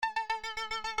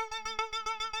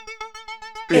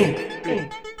Inc.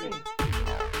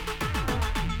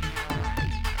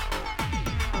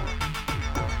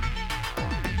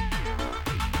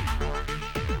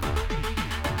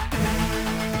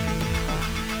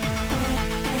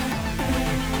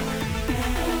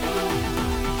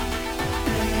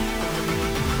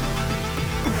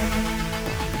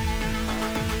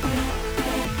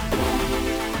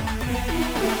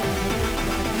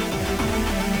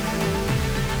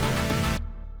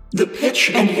 The Pitch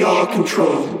and Yaw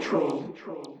Control.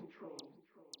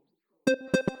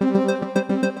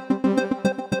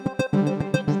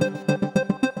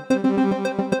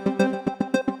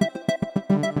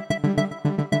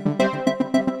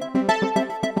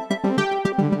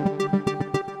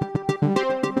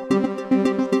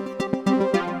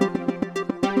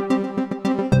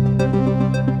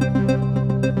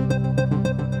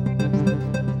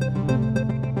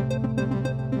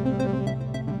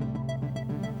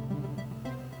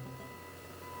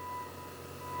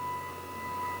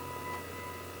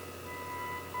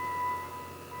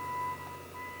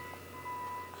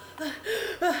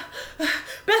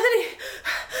 Bethany,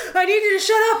 I need you to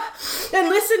shut up and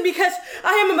listen because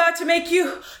I am about to make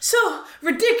you so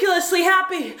ridiculously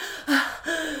happy.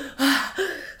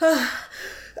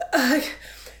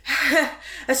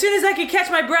 As soon as I could catch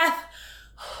my breath.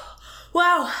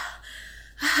 Wow.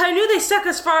 I knew they stuck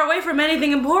us far away from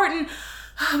anything important,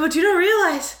 but you don't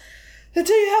realize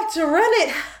until you have to run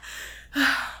it.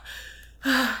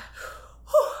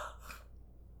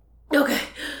 Okay.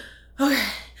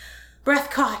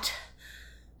 Breath caught.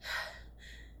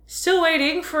 Still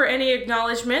waiting for any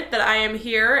acknowledgement that I am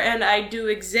here and I do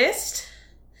exist.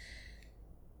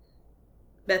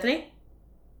 Bethany?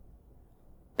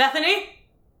 Bethany?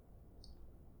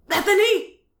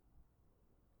 Bethany!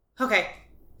 Okay,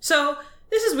 so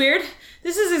this is weird.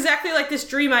 This is exactly like this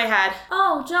dream I had.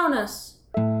 Oh, Jonas.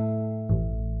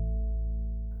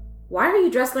 Why are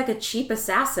you dressed like a cheap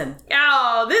assassin?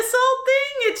 Oh, this whole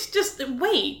thing, it's just...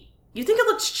 Wait, you think it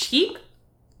looks cheap?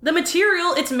 The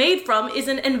material it's made from is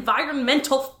an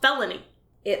environmental felony.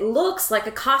 It looks like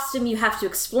a costume you have to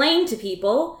explain to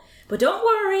people, but don't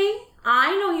worry,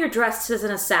 I know you're dressed as an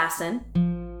assassin.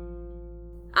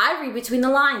 I read between the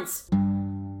lines.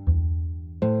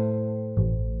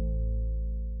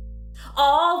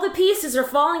 All the pieces are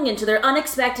falling into their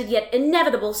unexpected yet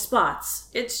inevitable spots.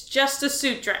 It's just a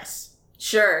suit dress.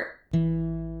 Sure.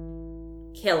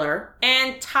 Killer.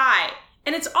 And tie.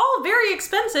 And it's all very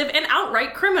expensive and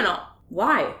outright criminal.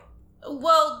 Why?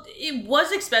 Well, it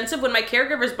was expensive when my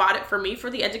caregivers bought it for me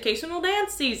for the educational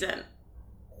dance season.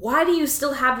 Why do you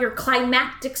still have your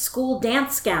climactic school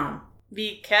dance gown?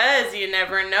 Because you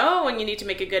never know when you need to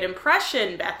make a good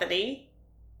impression, Bethany.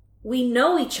 We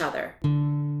know each other.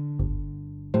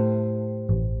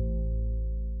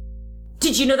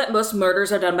 Did you know that most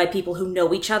murders are done by people who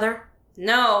know each other?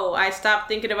 No, I stopped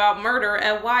thinking about murder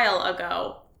a while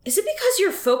ago. Is it because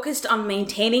you're focused on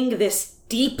maintaining this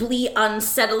deeply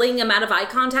unsettling amount of eye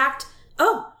contact?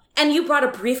 Oh, and you brought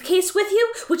a briefcase with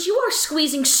you, which you are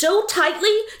squeezing so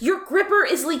tightly, your gripper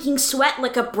is leaking sweat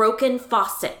like a broken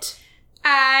faucet.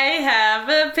 I have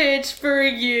a pitch for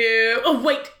you. Oh,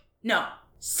 wait. No.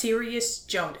 Serious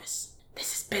Jonas.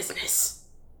 This is business.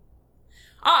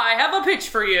 I have a pitch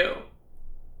for you.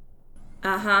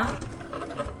 Uh-huh.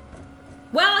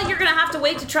 Well, you're gonna have to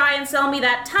wait to try and sell me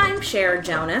that timeshare,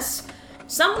 Jonas.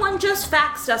 Someone just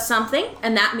faxed us something,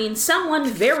 and that means someone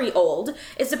very old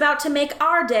is about to make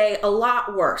our day a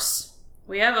lot worse.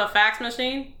 We have a fax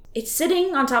machine? It's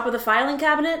sitting on top of the filing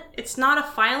cabinet. It's not a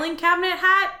filing cabinet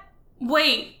hat?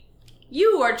 Wait,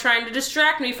 you are trying to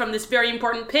distract me from this very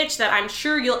important pitch that I'm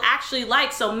sure you'll actually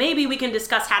like, so maybe we can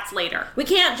discuss hats later. We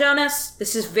can't, Jonas.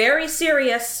 This is very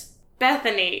serious.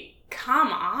 Bethany,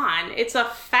 come on. It's a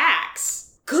fax.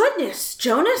 Goodness,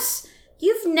 Jonas.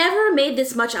 You've never made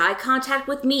this much eye contact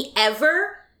with me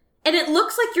ever, and it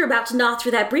looks like you're about to gnaw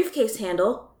through that briefcase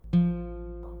handle.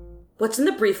 What's in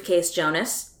the briefcase,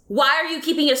 Jonas? Why are you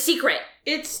keeping it a secret?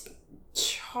 It's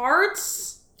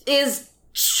charts? Is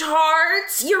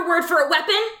charts your word for a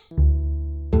weapon?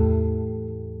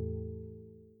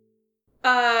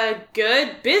 A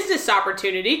good business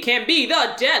opportunity can be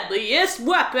the deadliest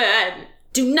weapon.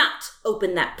 Do not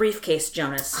open that briefcase,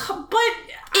 Jonas. But...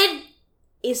 It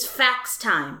is fax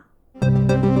time.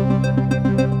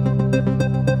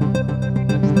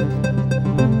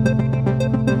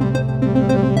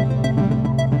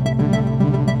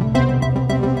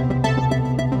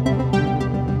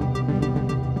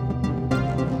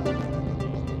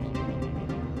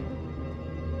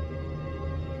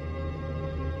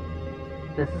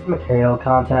 This is Mikhail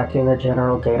contacting the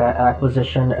General Data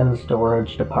Acquisition and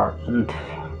Storage Department.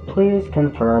 Please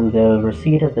confirm the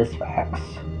receipt of this fax.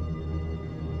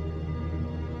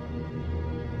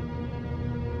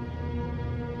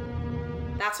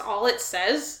 That's all it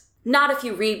says? Not if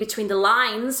you read between the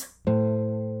lines.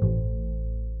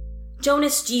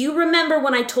 Jonas, do you remember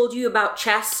when I told you about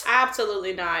chess?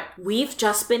 Absolutely not. We've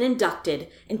just been inducted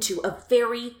into a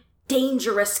very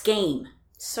dangerous game.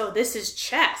 So this is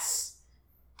chess.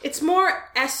 It's more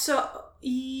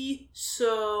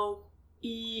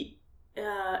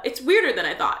it's weirder than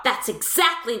I thought. That's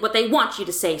exactly what they want you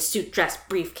to say, suit dress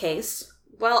briefcase.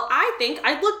 Well, I think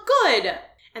I'd look good.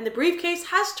 And the briefcase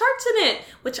has charts in it,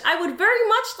 which I would very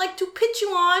much like to pitch you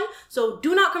on. So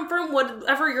do not confirm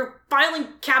whatever your filing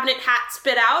cabinet hat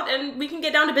spit out, and we can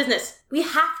get down to business. We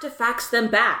have to fax them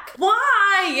back.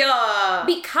 Why?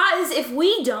 Because if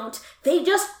we don't, they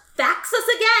just fax us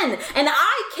again. And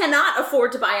I cannot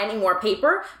afford to buy any more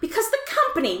paper because the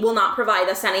company will not provide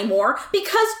us any more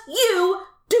because you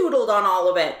doodled on all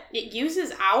of it. It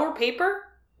uses our paper?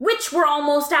 Which we're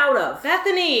almost out of.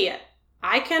 Bethany,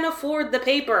 I can afford the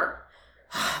paper.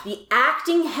 The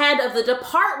acting head of the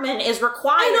department is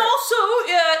required. And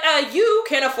also, you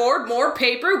can afford more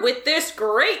paper with this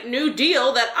great new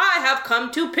deal that I have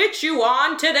come to pitch you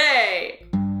on today.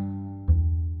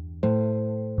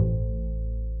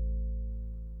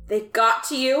 They got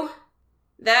to you?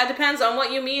 That depends on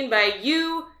what you mean by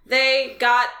you, they,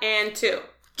 got, and to.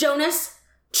 Jonas,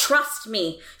 trust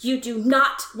me, you do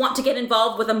not want to get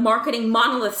involved with a marketing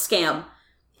monolith scam.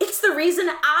 It's the reason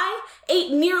I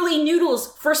ate nearly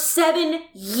noodles for 7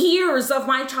 years of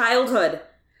my childhood.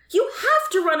 You have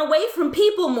to run away from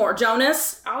people more,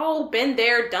 Jonas. Oh, been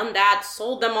there, done that,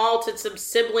 sold them all to some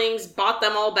siblings, bought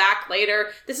them all back later.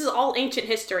 This is all ancient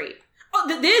history. Oh,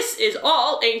 this is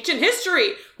all ancient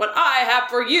history. What I have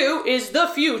for you is the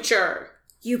future.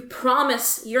 You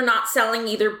promise you're not selling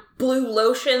either blue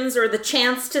lotions or the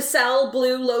chance to sell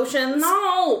blue lotions?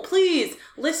 No, please,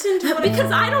 listen to what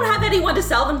Because I don't have anyone to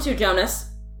sell them to, Jonas.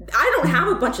 I don't have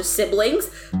a bunch of siblings.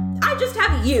 I just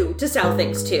have you to sell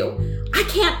things to. I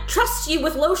can't trust you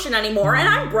with lotion anymore, and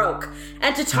I'm broke.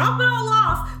 And to top it all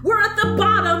off, we're at the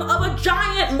bottom of a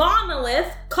giant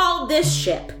monolith called this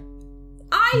ship.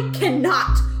 I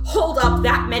cannot hold up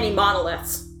that many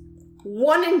monoliths.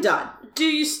 One and done. Do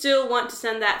you still want to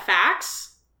send that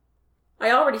fax?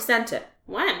 I already sent it.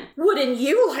 When? Wouldn't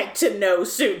you like to know,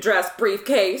 suit dress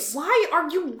briefcase? Why are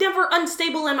you never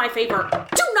unstable in my favor?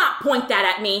 Do not point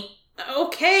that at me.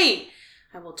 Okay.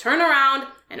 I will turn around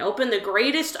and open the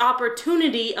greatest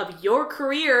opportunity of your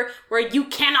career where you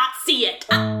cannot see it.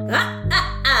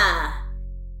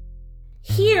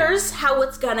 Here's how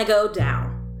it's gonna go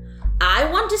down. I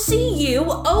want to see you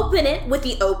open it with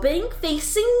the opening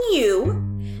facing you.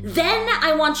 Then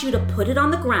I want you to put it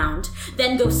on the ground,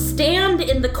 then go stand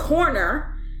in the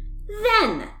corner.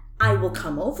 Then I will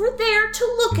come over there to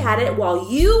look at it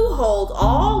while you hold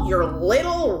all your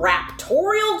little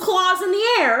raptorial claws in the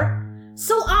air,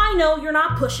 so I know you're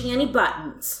not pushing any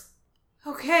buttons.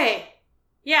 Okay.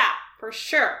 Yeah, for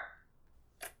sure.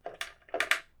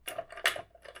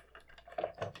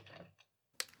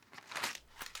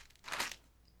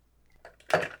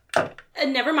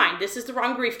 Never mind, this is the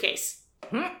wrong briefcase.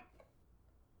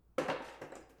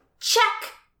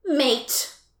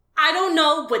 Checkmate. I don't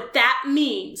know what that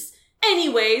means.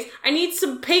 Anyways, I need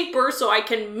some paper so I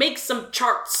can make some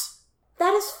charts.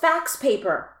 That is fax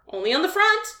paper. Only on the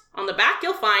front. On the back,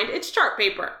 you'll find it's chart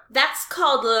paper. That's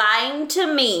called lying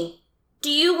to me. Do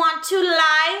you want to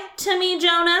lie to me,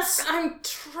 Jonas? I'm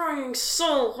trying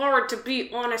so hard to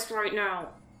be honest right now.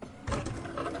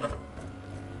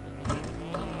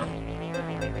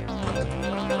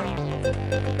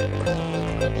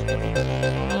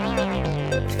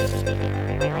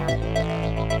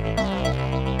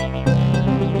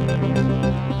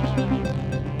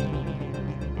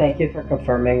 Thank you for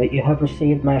confirming that you have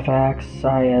received my fax.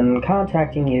 I am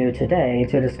contacting you today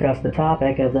to discuss the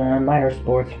topic of the minor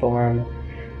sports form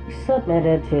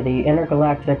submitted to the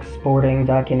Intergalactic Sporting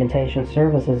Documentation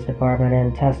Services Department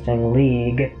and Testing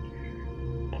League.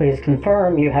 Please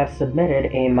confirm you have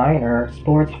submitted a minor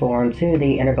sports form to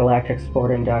the Intergalactic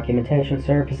Sporting Documentation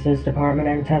Services Department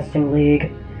and Testing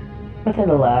League within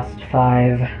the last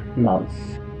 5 months.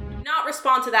 Do not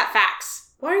respond to that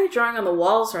fax. Why are you drawing on the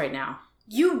walls right now?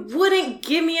 You wouldn't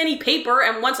give me any paper,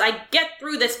 and once I get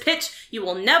through this pitch, you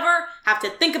will never have to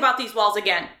think about these walls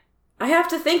again. I have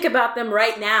to think about them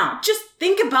right now. Just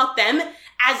think about them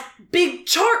as big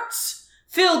charts,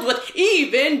 filled with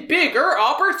even bigger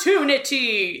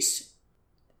opportunities.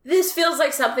 This feels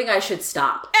like something I should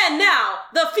stop. And now,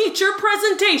 the feature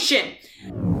presentation.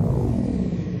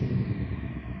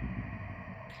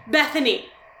 Bethany,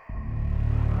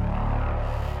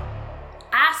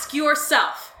 ask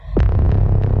yourself.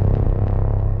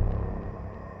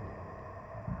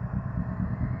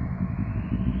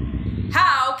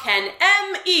 How can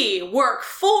ME work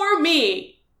for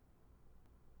me?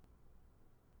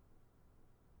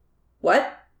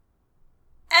 What?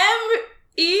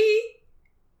 ME?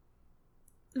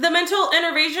 The mental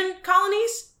innervation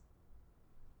colonies?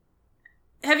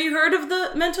 Have you heard of the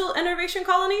mental innervation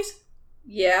colonies?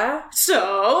 Yeah?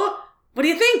 So, what do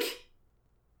you think?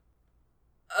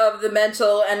 Of the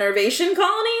mental innervation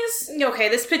colonies? Okay,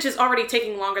 this pitch is already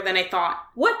taking longer than I thought.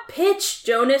 What pitch,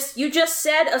 Jonas? You just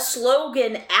said a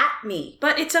slogan at me.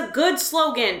 But it's a good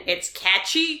slogan. It's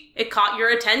catchy. It caught your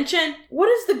attention. What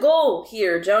is the goal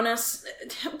here, Jonas?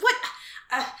 What?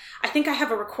 I think I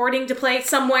have a recording to play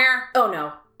somewhere. Oh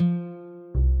no.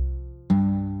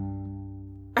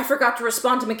 I forgot to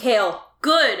respond to Mikhail.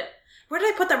 Good. Where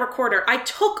did I put that recorder? I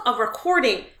took a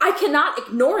recording. I cannot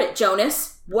ignore it,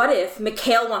 Jonas. What if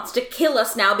Mikhail wants to kill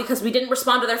us now because we didn't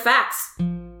respond to their fax?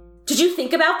 Did you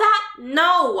think about that?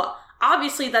 No.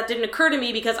 Obviously, that didn't occur to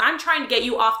me because I'm trying to get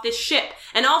you off this ship.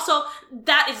 And also,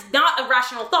 that is not a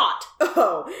rational thought.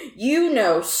 Oh, you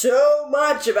know so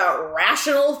much about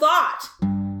rational thought.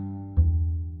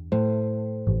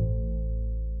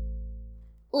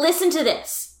 Listen to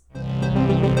this.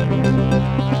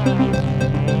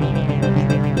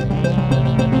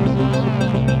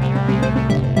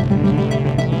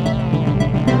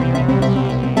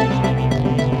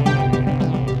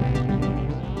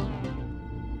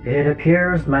 It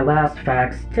appears my last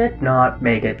fax did not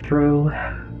make it through.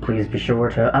 Please be sure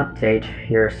to update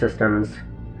your systems.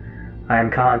 I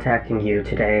am contacting you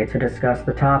today to discuss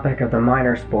the topic of the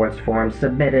minor sports form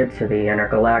submitted to the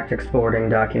Intergalactic Sporting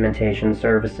Documentation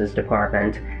Services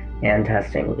Department and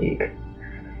Testing League.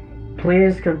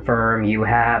 Please confirm you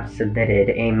have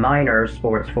submitted a minor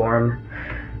sports form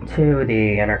to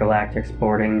the Intergalactic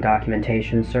Sporting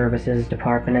Documentation Services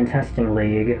Department and Testing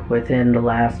League within the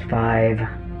last 5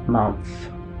 months.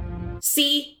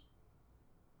 See?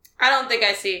 I don't think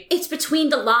I see. It's between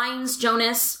the lines,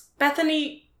 Jonas.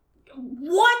 Bethany,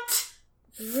 what?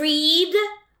 Read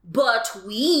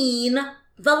between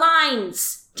the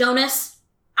lines, Jonas.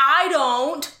 I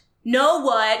don't know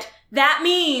what that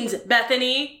means,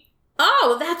 Bethany.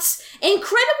 Oh, that's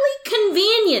incredibly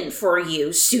convenient for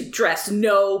you, suit dress,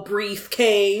 no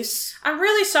briefcase. I'm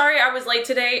really sorry I was late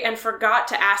today and forgot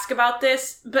to ask about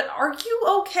this, but are you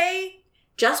okay?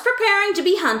 Just preparing to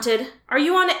be hunted. Are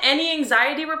you on any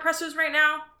anxiety repressors right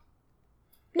now?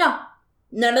 No,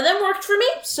 none of them worked for me,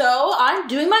 so I'm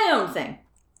doing my own thing.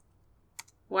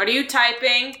 What are you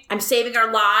typing? I'm saving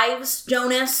our lives,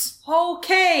 Jonas.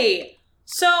 Okay,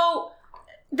 so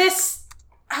this,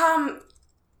 I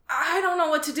don't know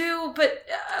what to do, but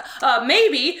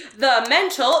maybe the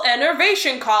mental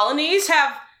innervation colonies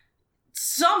have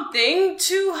something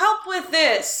to help with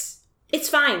this. It's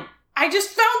fine. I just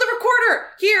found the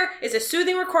recorder. Here is a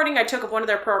soothing recording I took of one of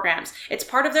their programs. It's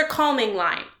part of their calming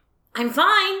line. I'm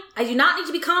fine. I do not need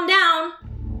to be calmed down.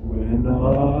 When I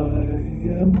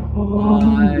am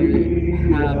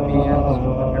hungry, happiest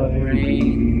when it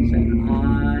rains, and I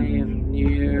am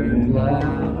near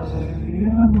glass. I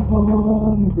am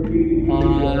hungry. I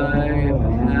am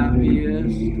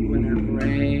happiest when it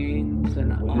rains,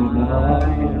 and I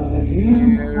am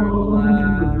near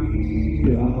glass.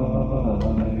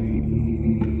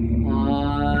 I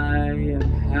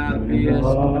am happiest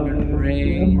when it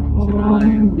rains, and I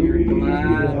am near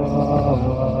glass.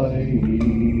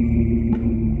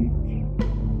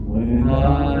 I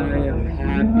am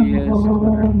happiest when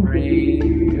it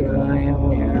rains, and I am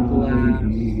near glass.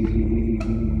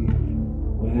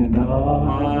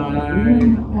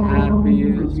 I'm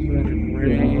happiest when it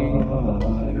rains,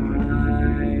 and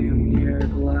I am near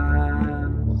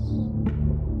glass.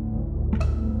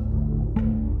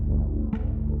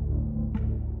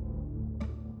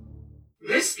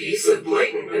 This piece of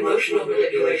blatant emotional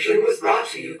manipulation was brought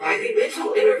to you by the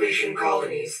mental innervation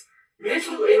colonies.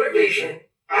 Mental innervation.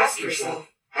 Ask yourself,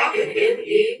 how can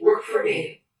ME work for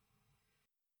me?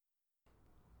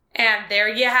 And there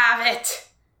you have it.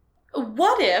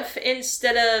 What if,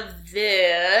 instead of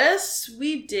this,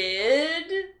 we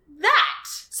did that?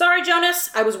 Sorry, Jonas.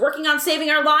 I was working on saving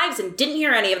our lives and didn't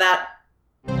hear any of that.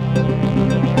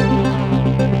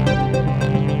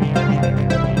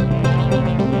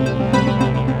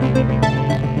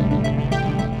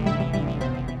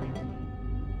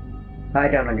 I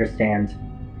don't understand.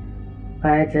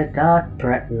 I did not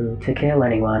threaten to kill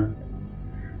anyone.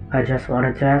 I just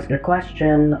wanted to ask a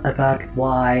question about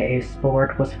why a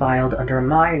sport was filed under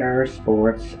minor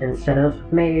sports instead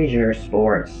of major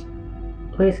sports.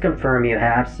 Please confirm you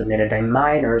have submitted a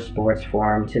minor sports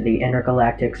form to the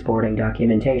Intergalactic Sporting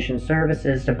Documentation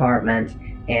Services Department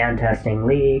and Testing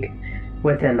League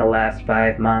within the last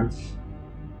 5 months.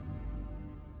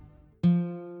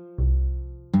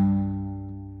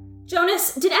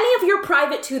 Jonas, did any of your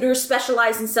private tutors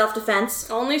specialize in self-defense?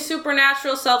 Only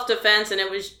supernatural self-defense, and it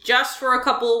was just for a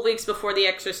couple of weeks before the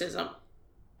exorcism.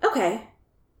 Okay.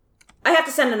 I have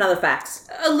to send another fax.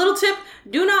 A little tip,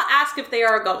 do not ask if they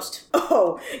are a ghost.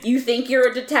 Oh, you think you're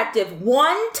a detective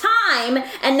one time,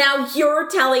 and now you're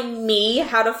telling me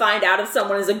how to find out if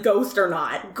someone is a ghost or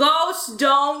not. Ghosts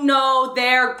don't know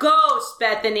they're ghosts,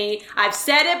 Bethany. I've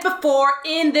said it before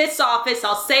in this office.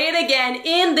 I'll say it again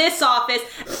in this office.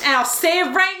 And I'll say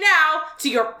it right now to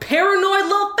your paranoid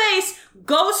little face.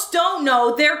 Ghosts don't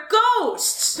know they're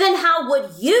ghosts. Then how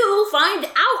would you find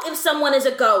out if someone is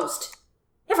a ghost?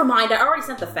 Never mind, I already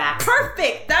sent the fax.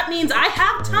 Perfect! That means I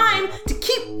have time to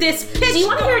keep this pitch. Do you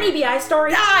want to hear an EBI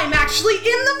story? I'm actually in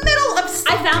the middle of...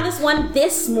 I found this one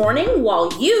this morning while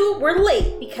you were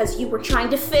late because you were trying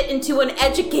to fit into an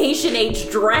education-age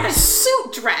dress. A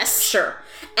suit dress? Sure.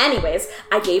 Anyways,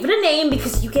 I gave it a name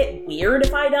because you get weird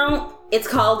if I don't. It's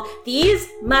called These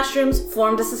Mushrooms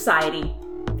Formed a Society.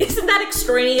 Isn't that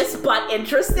extraneous but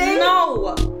interesting?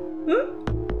 No!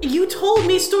 You told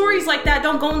me stories like that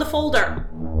don't go in the folder.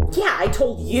 Yeah, I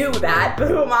told you that, but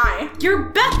who am I? You're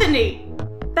Bethany!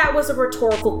 That was a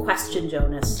rhetorical question,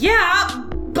 Jonas. Yeah,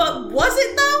 but was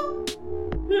it though?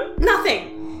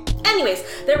 Nothing. Anyways,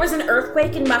 there was an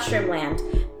earthquake in Mushroom Land,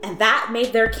 and that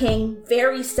made their king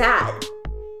very sad.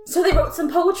 So they wrote some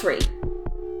poetry.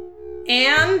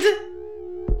 And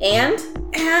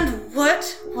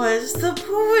what was the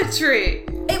poetry?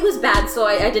 It was bad, so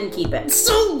I didn't keep it.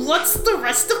 So what's the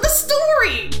rest of the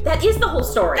story? That is the whole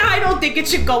story. I don't think it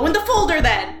should go in the folder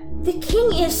then. The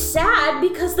king is sad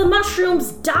because the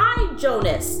mushrooms died,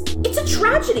 Jonas. It's a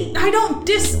tragedy. I don't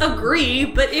disagree,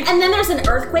 but if... And then there's an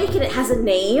earthquake and it has a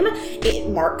name. It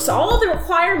marks all the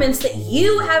requirements that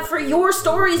you have for your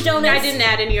stories, Jonas. I didn't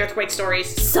add any earthquake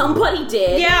stories. Somebody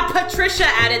did. Yeah, Patricia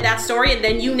added that story and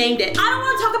then you named it. I don't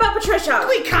want to talk about Patricia.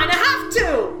 We kind of have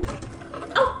to.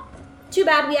 Oh, too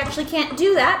bad we actually can't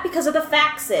do that because of the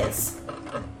faxes.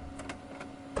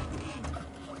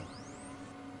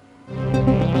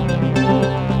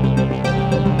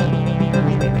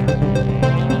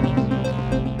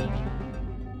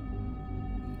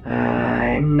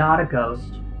 I'm not a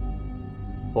ghost,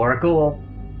 or a ghoul,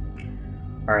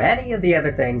 or any of the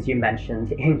other things you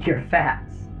mentioned in your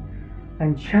facts.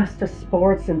 I'm just a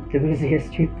sports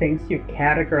enthusiast who thinks you've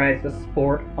categorized a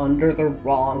sport under the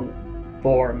wrong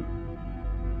form.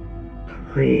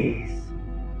 Please,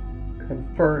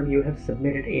 confirm you have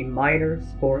submitted a minor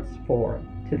sports form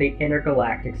to the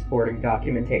Intergalactic Sporting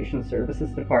Documentation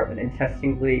Services Department and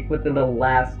Testing League within the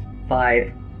last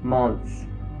 5 months.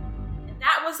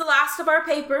 That was the last of our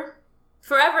paper.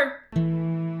 Forever.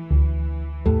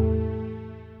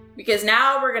 Because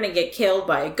now we're gonna get killed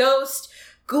by a ghost,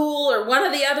 ghoul, or one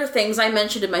of the other things I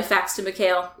mentioned in my fax to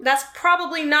Mikhail. That's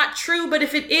probably not true, but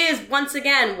if it is, once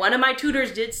again, one of my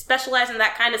tutors did specialize in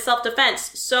that kind of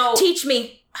self-defense, so... Teach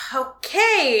me.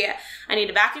 Okay. I need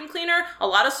a vacuum cleaner, a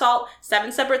lot of salt,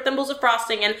 7 separate thimbles of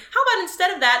frosting, and how about instead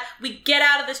of that, we get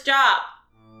out of this job?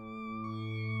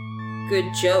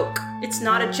 Good joke. It's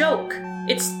not a joke.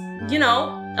 It's,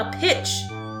 a pitch.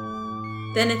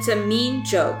 Then it's a mean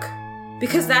joke.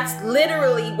 Because that's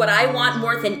literally what I want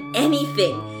more than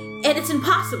anything. And it's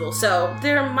impossible, so...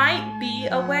 There might be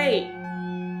a way.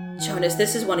 Jonas,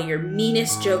 this is one of your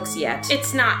meanest jokes yet.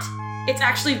 It's not. It's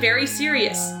actually very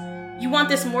serious. You want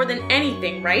this more than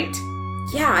anything, right?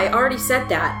 Yeah, I already said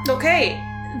that. Okay.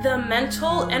 The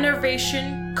mental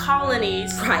enervation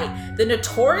colonies. Right. The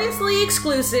notoriously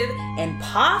exclusive and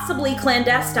possibly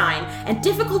clandestine and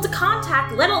difficult to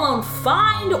contact, let alone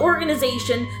find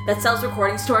organization that sells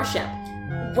recordings to our ship.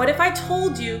 What if I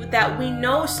told you that we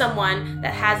know someone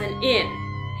that has an inn?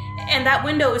 And that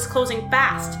window is closing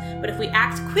fast, but if we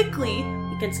act quickly,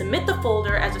 we can submit the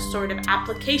folder as a sort of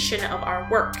application of our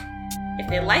work. If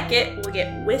they like it, we'll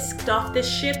get whisked off this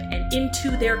ship and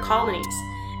into their colonies.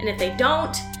 And if they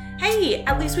don't, hey,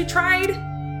 at least we tried.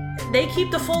 They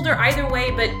keep the folder either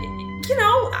way, but,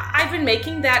 I've been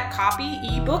making that copy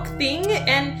ebook thing,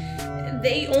 and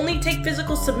they only take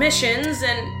physical submissions,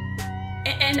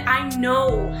 and I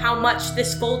know how much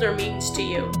this folder means to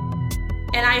you.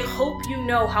 And I hope you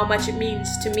know how much it means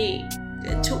to me,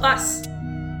 to us.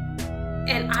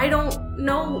 And I don't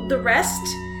know the rest,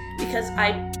 because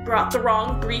I brought the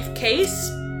wrong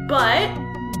briefcase, but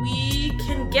we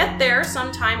can get there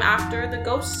sometime after the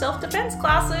ghost self-defense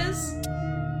classes.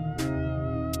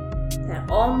 That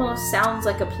That almost sounds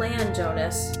like a plan,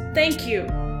 Jonas. Thank you.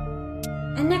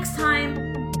 And next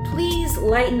time, please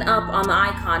lighten up on the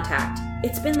eye contact.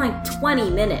 It's been like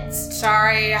 20 minutes.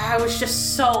 Sorry, I was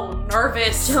just so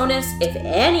nervous. Jonas, if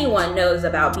anyone knows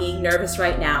about being nervous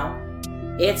right now,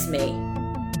 it's me.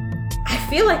 I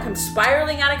feel like I'm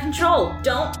spiraling out of control.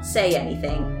 Don't say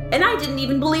anything. And I didn't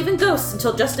even believe in ghosts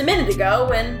until just a minute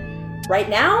ago, and right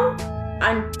now,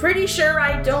 I'm pretty sure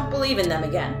I don't believe in them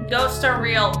again. Ghosts are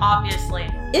real, obviously.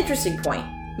 Interesting point.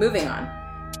 Moving on.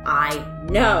 I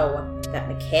know that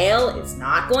Mikhail is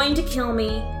not going to kill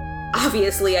me.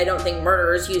 Obviously, I don't think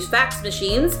murderers use fax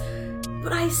machines,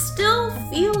 but I still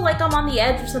feel like I'm on the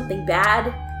edge of something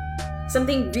bad.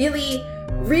 Something really,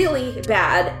 really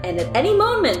bad, and at any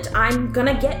moment, I'm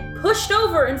gonna get pushed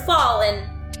over and fall, and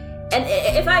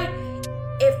if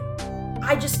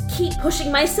I just keep pushing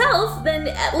myself, then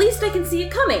at least I can see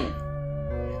it coming.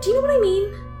 Do you know what I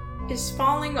mean? Is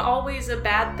falling always a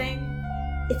bad thing?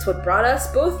 It's what brought us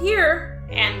both here.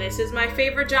 And this is my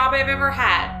favorite job I've ever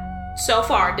had. So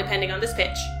far, depending on this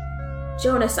pitch.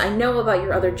 Jonas, I know about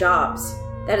your other jobs.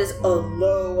 That is a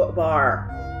low bar.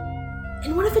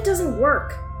 And what if it doesn't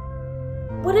work?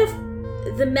 What if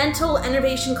the mental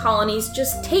innovation colonies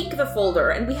just take the folder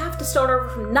and we have to start over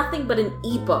from nothing but an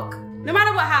ebook? No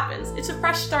matter what happens, it's a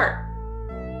fresh start.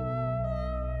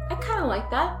 I kind of like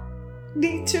that.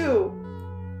 Me too.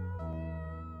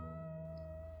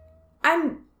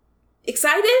 I'm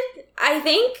excited, I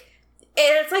think.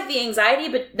 It's like the anxiety,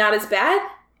 but not as bad.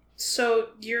 So,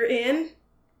 you're in?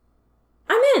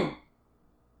 I'm in.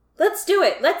 Let's do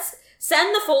it. Let's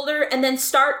send the folder and then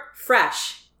start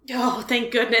fresh. Oh,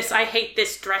 thank goodness, I hate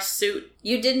this dress suit.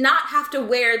 You did not have to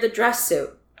wear the dress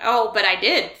suit. Oh, but I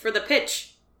did, for the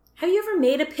pitch. Have you ever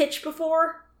made a pitch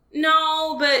before?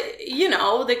 No, but,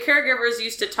 the caregivers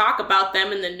used to talk about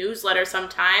them in the newsletter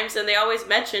sometimes, and they always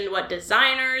mentioned what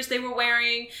designers they were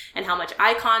wearing, and how much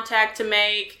eye contact to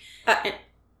make.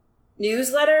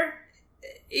 Newsletter?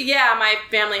 Yeah, my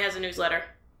family has a newsletter.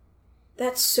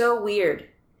 That's so weird.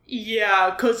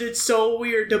 Yeah, 'cause it's so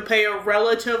weird to pay a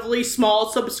relatively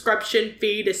small subscription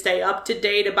fee to stay up to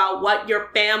date about what your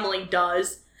family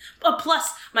does.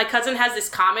 Plus, my cousin has this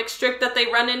comic strip that they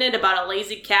run in it about a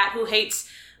lazy cat who hates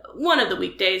one of the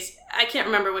weekdays. I can't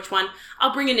remember which one.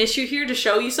 I'll bring an issue here to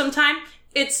show you sometime.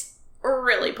 It's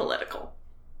really political.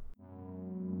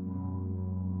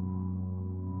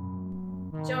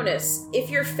 Jonas, if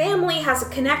your family has a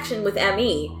connection with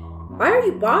ME, why are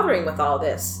you bothering with all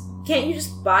this? Can't you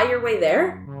just buy your way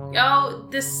there? Oh,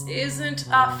 this isn't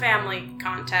a family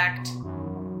contact.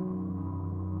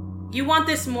 You want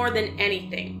this more than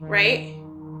anything, right?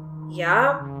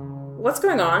 Yeah? What's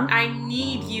going on? I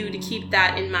need you to keep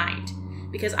that in mind.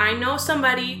 Because I know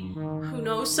somebody who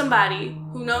knows somebody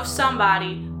who knows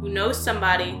somebody who knows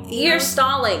somebody. You're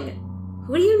stalling.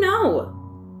 Who do you know?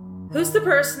 Who's the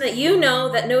person that you know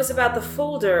that knows about the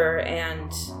folder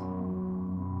and...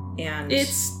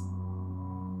 It's...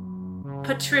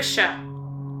 Patricia.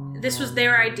 This was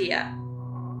their idea.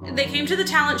 They came to the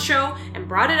talent show and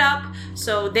brought it up,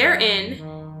 so they're in,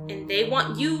 and they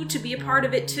want you to be a part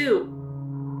of it too.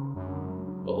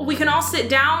 We can all sit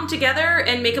down together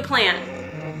and make a plan.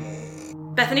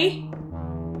 Bethany?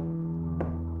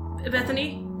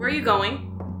 Bethany, where are you going?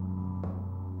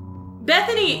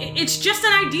 Bethany, it's just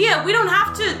an idea. We don't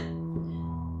have to...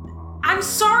 I'm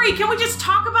sorry, can we just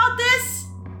talk about this?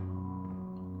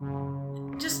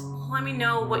 Just let me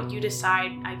know what you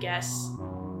decide, I guess.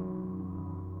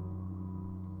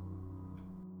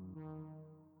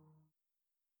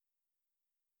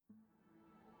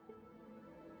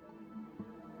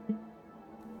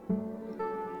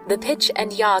 The Pitch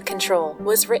and Yaw Control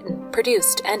was written,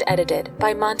 produced, and edited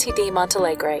by Monty D.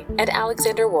 Montalegre and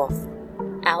Alexander Wolf.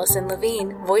 Allison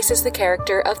Levine voices the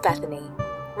character of Bethany.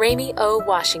 Raimi O.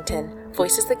 Washington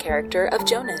voices the character of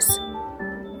Jonas.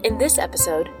 In this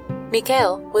episode,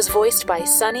 Mikhail was voiced by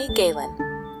Sonny Galen.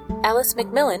 Ellis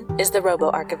McMillan is the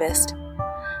Robo-Archivist.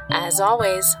 As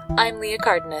always, I'm Leah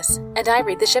Cardenas, and I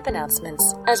read the ship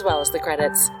announcements, as well as the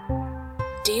credits.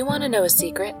 Do you want to know a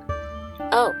secret?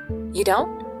 Oh, you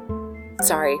don't?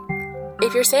 Sorry.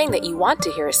 If you're saying that you want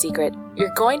to hear a secret,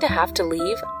 you're going to have to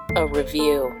leave a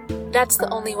review. That's the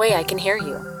only way I can hear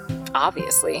you.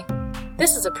 Obviously.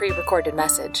 This is a pre-recorded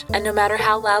message, and no matter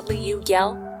how loudly you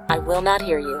yell, I will not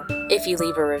hear you. If you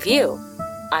leave a review,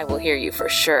 I will hear you for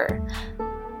sure.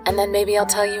 And then maybe I'll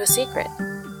tell you a secret.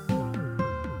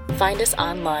 Find us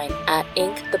online at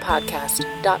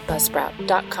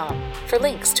inkthepodcast.buzzsprout.com for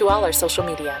links to all our social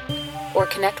media, or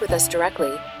connect with us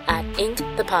directly at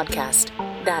inkthepodcast.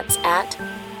 That's at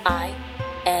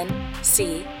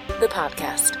INC the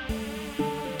podcast.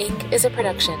 Inc. is a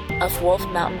production of Wolf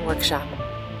Mountain Workshop.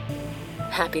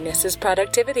 Happiness is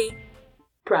productivity.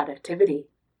 Productivity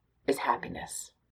is happiness.